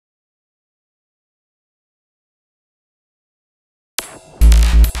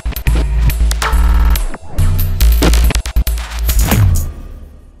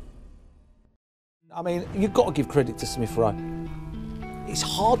I mean, you've got to give credit to Smith Rowe. It's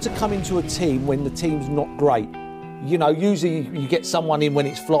hard to come into a team when the team's not great. You know, usually you get someone in when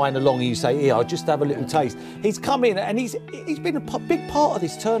it's flying along and you say, here, I'll just have a little taste. He's come in and he's been a big part of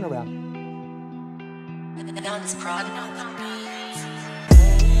this turnaround. Dance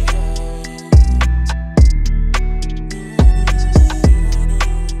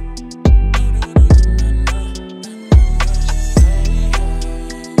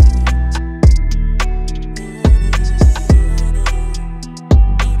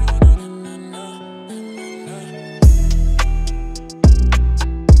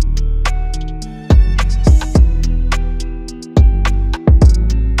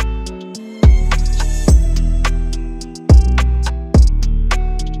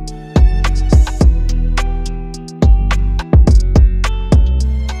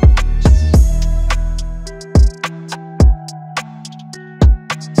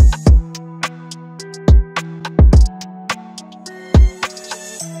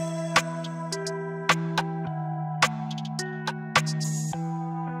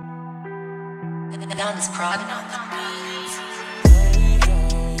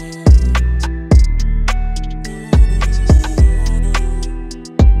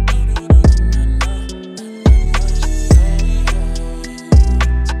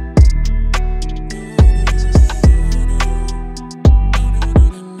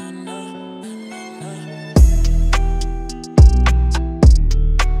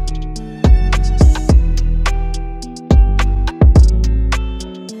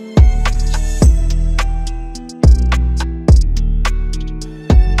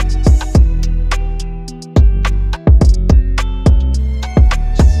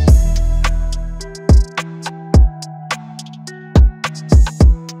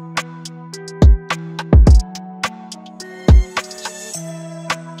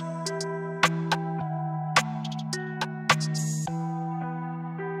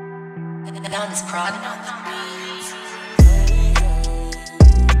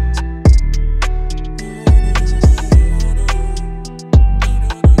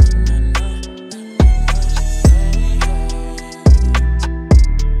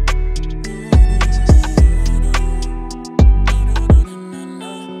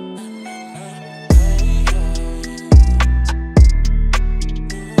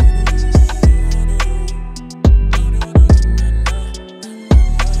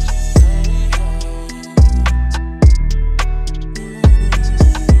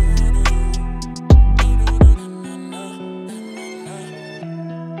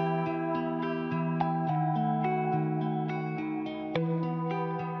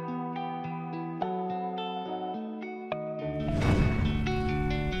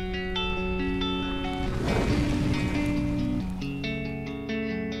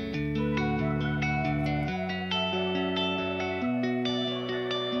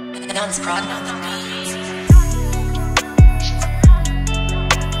prod on the beat.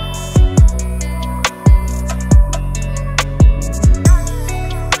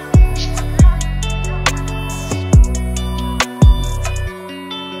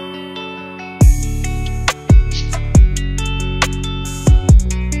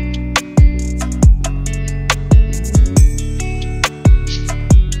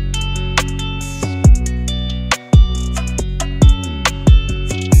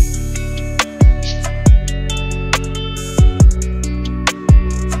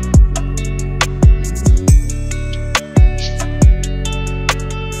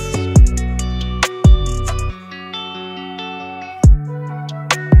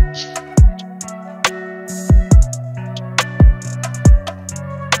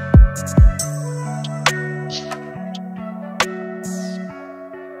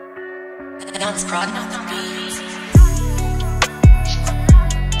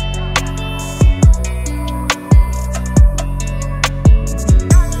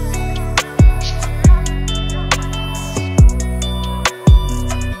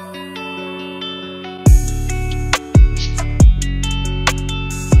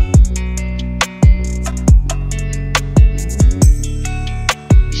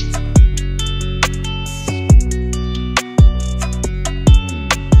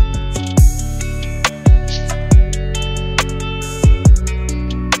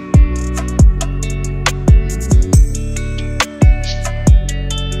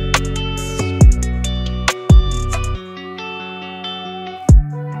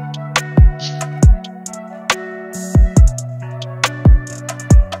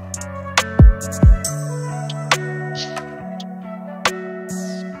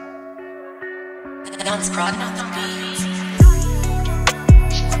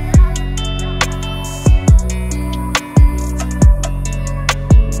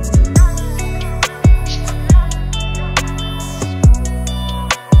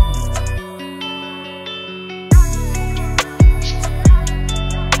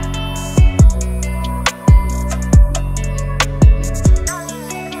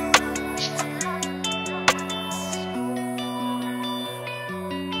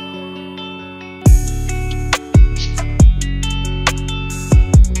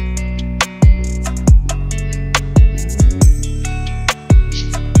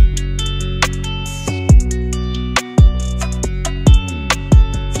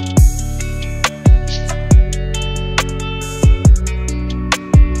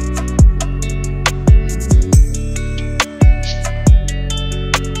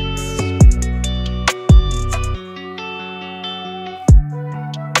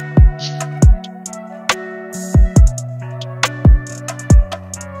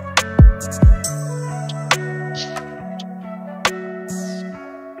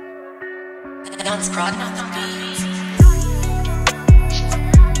 Dance crowd on the beat.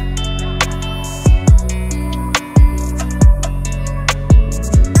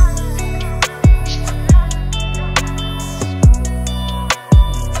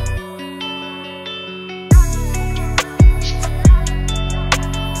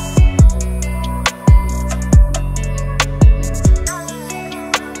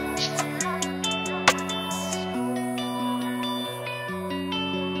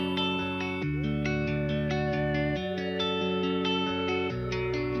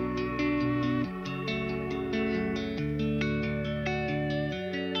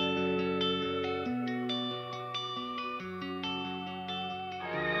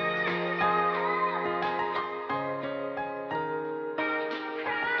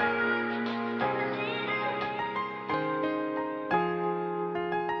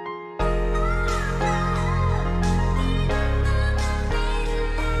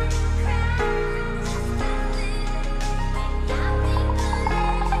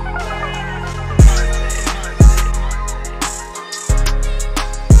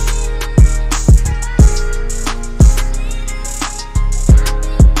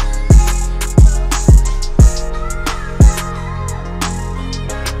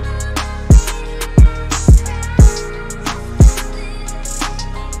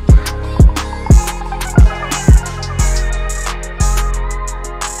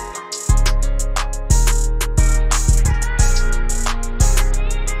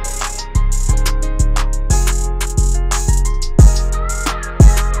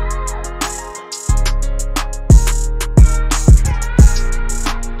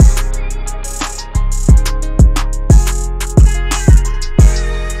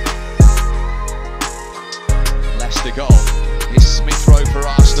 The goal is Smith-Rowe for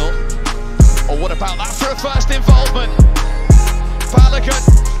Arsenal. Or what about that for a first involvement? Pelican,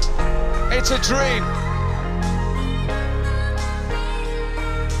 it's a dream.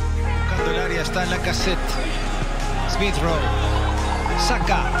 Buscando el área, está en la cassette. Smith-Rowe.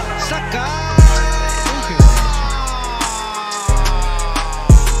 Saca.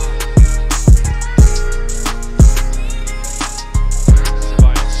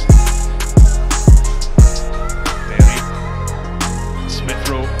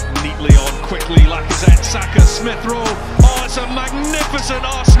 Quickly, Lacazette, Saka, Smith-Rowe. Oh, it's a magnificent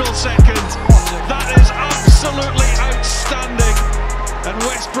Arsenal second. That is absolutely outstanding. And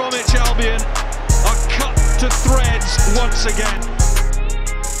West Bromwich Albion are cut to threads once again.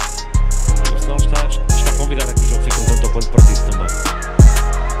 Não está convidado a que o jogo fique um tanto ou quanto partido também.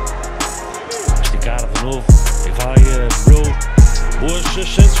 Esticar de novo e vai Rowe. Boas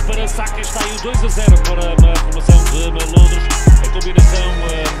chances para Saka, está aí o 2-0 para a formação de Malodros. A combinação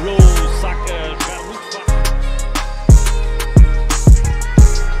Rowe, Saka, jogar muito fácil.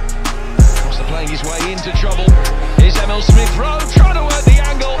 Playing his way into trouble. Here's Emile Smith-Rowe trying to work the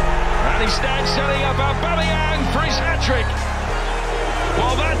angle. And instead setting up Aubameyang for his hat-trick.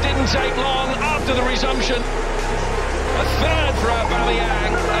 Well, that didn't take long after the resumption. A third for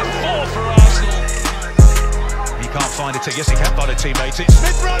Aubameyang, a fourth for Arsenal. He can't find it. Yes, he can find a teammate. It's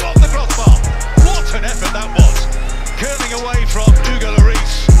Smith-Rowe off the crossbar. What an effort that was. Curling away from Hugo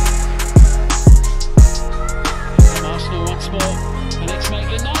Lloris. Arsenal once more, and it's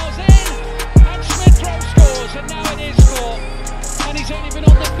Maitland-Niles in, and Smith-Rowe scores, and now it is 4, and he's only been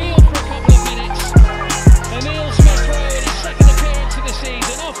on the field for a couple of minutes. Emile Smith-Rowe in his second appearance of the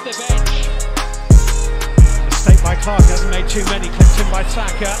season, off the bench. Mistake by Clark, hasn't made too many, clipped in by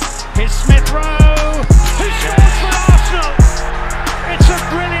Saka. Here's Smith-Rowe, who scores for Arsenal. It's a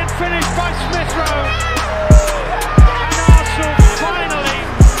brilliant finish by Smith-Rowe. And Arsenal finally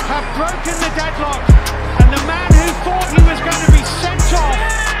have broken the deadlock. And the man who thought he was going to be sent off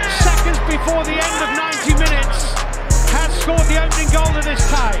seconds before the end of 90 minutes has scored the opening goal of this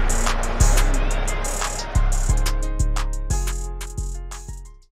tie.